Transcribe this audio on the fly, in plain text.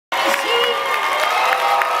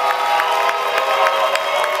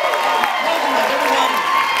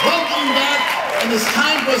it is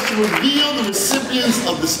time for us to reveal the recipients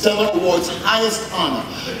of the Stellar Award's highest honor,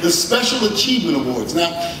 the Special Achievement Awards.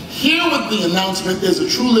 Now, here with the announcement is a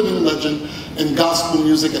true living legend in gospel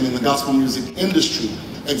music and in the gospel music industry,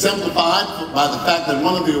 exemplified by the fact that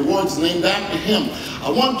one of the awards is named after him. I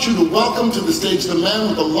want you to welcome to the stage the man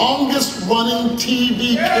with the longest running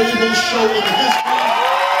TV cable show in the history.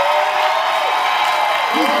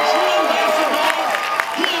 He's a true ambassador.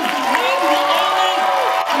 He is the one, the only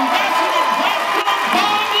Ambassador Dr.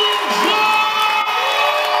 Donnie Jones.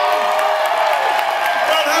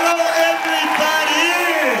 Well, hello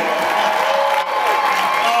everybody.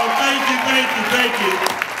 Oh, thank you.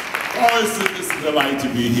 Oh, it's a delight to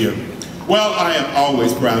be here. Well, I am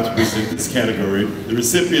always proud to present this category. The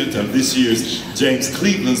recipient of this year's James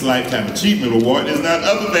Cleveland's Lifetime Achievement Award is none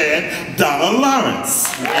other than Donna Lawrence.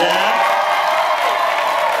 Yeah?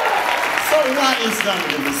 So why is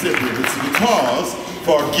Donna the recipient? It's because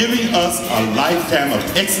for giving us a lifetime of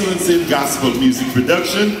excellence in gospel music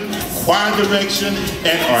production, choir direction,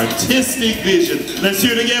 and artistic vision. Let's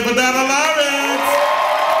hear it again for Donna Lawrence.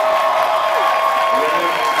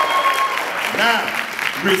 Now,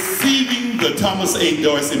 receiving the Thomas A.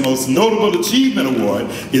 Dorsey Most Notable Achievement Award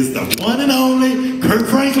is the one and only Kirk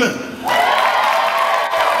Franklin. All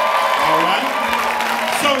right?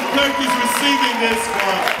 So Kirk is receiving this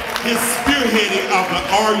for his spearheading of the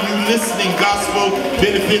Are You Listening Gospel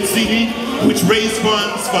Benefit CD, which raised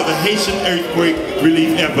funds for the Haitian earthquake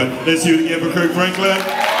relief effort. Let's hear it again for Kirk Franklin.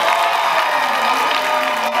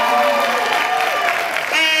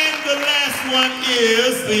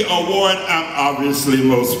 Is the award I'm obviously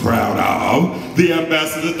most proud of, the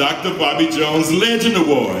Ambassador Dr. Bobby Jones Legend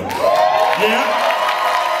Award. Yeah?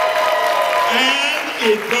 And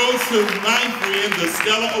it goes to my friend, the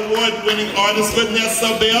Stellar Award-winning artist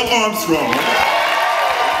Vanessa Bell Armstrong.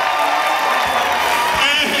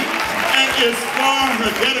 And it's for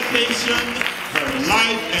her dedication, her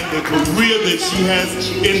life, and the career that she has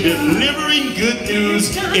in delivering good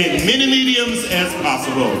news in many mediums as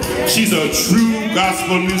possible. She's a true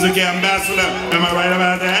gospel music ambassador. Am I right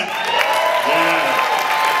about that? Yeah.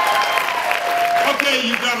 Okay,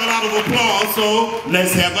 you got a lot of applause, so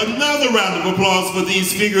let's have another round of applause for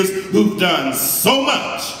these figures who've done so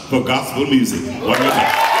much for gospel music. One more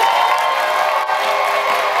time.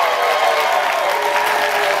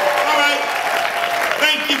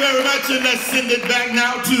 Very much, and let's send it back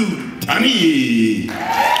now to Donnie.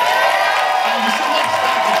 Thank you so much,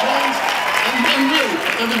 Dr. Jones. And really,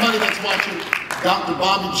 for everybody that's watching, Dr.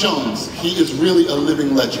 Bobby Jones, he is really a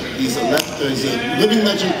living legend. He's a living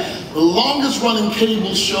legend, the longest running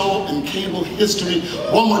cable show in cable history.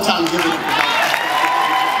 One more time, give it up for Dr.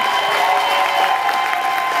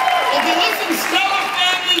 Okay, listen, Stellar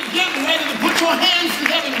family, get ready to put your hands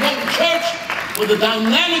together and go to church with a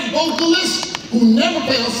dynamic vocalist who never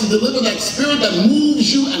fails to deliver that spirit that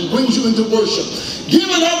moves you and brings you into worship. Give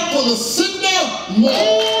it up for Lucinda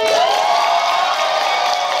Moore.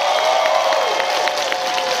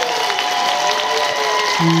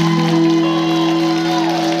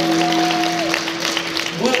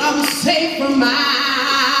 Well, I'm safe from my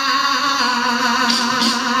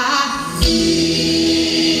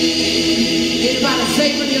anybody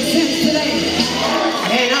safe from your sins today?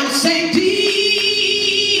 And I'm safe to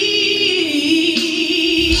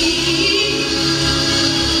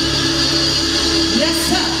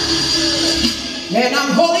and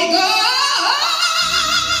I'm Holy Ghost.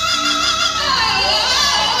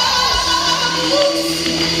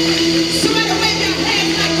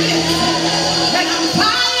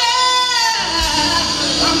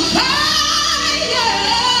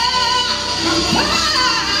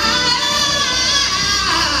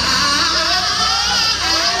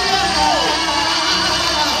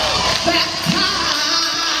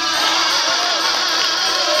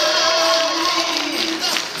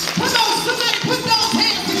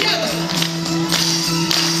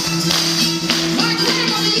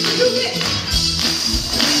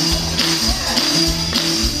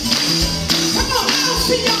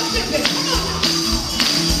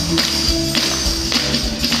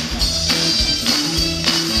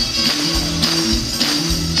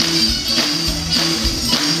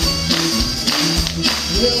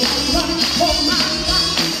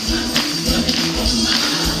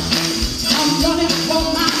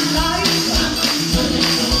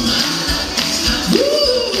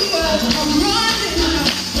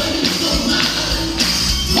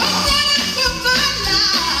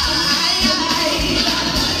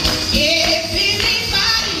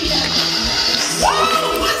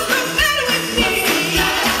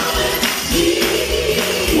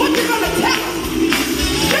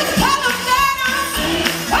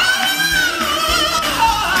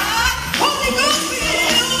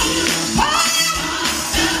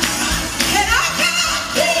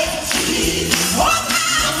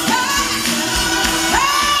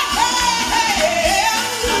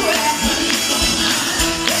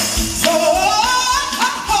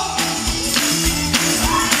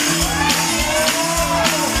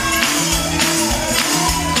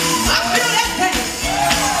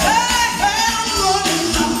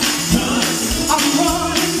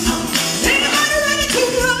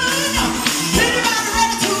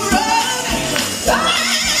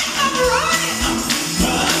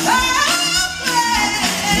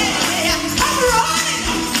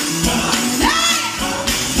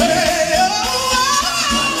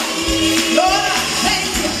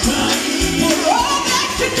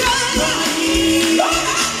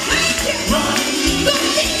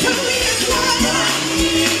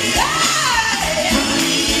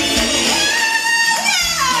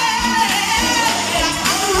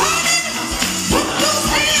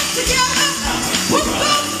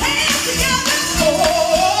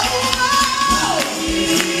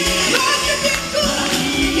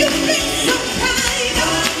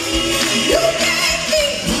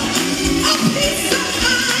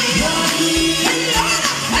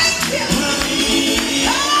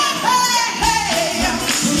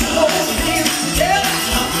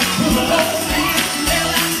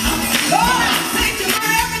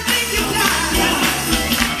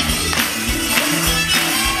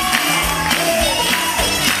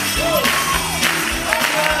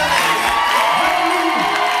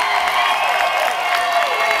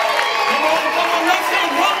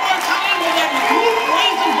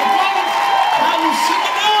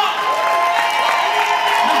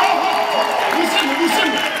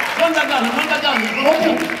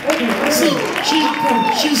 See,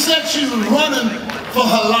 she said she was running for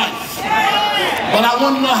her life. But I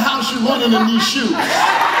want to know how she's running in these shoes.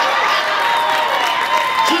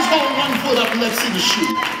 She's going 1 foot up, let's see the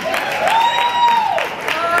shoe.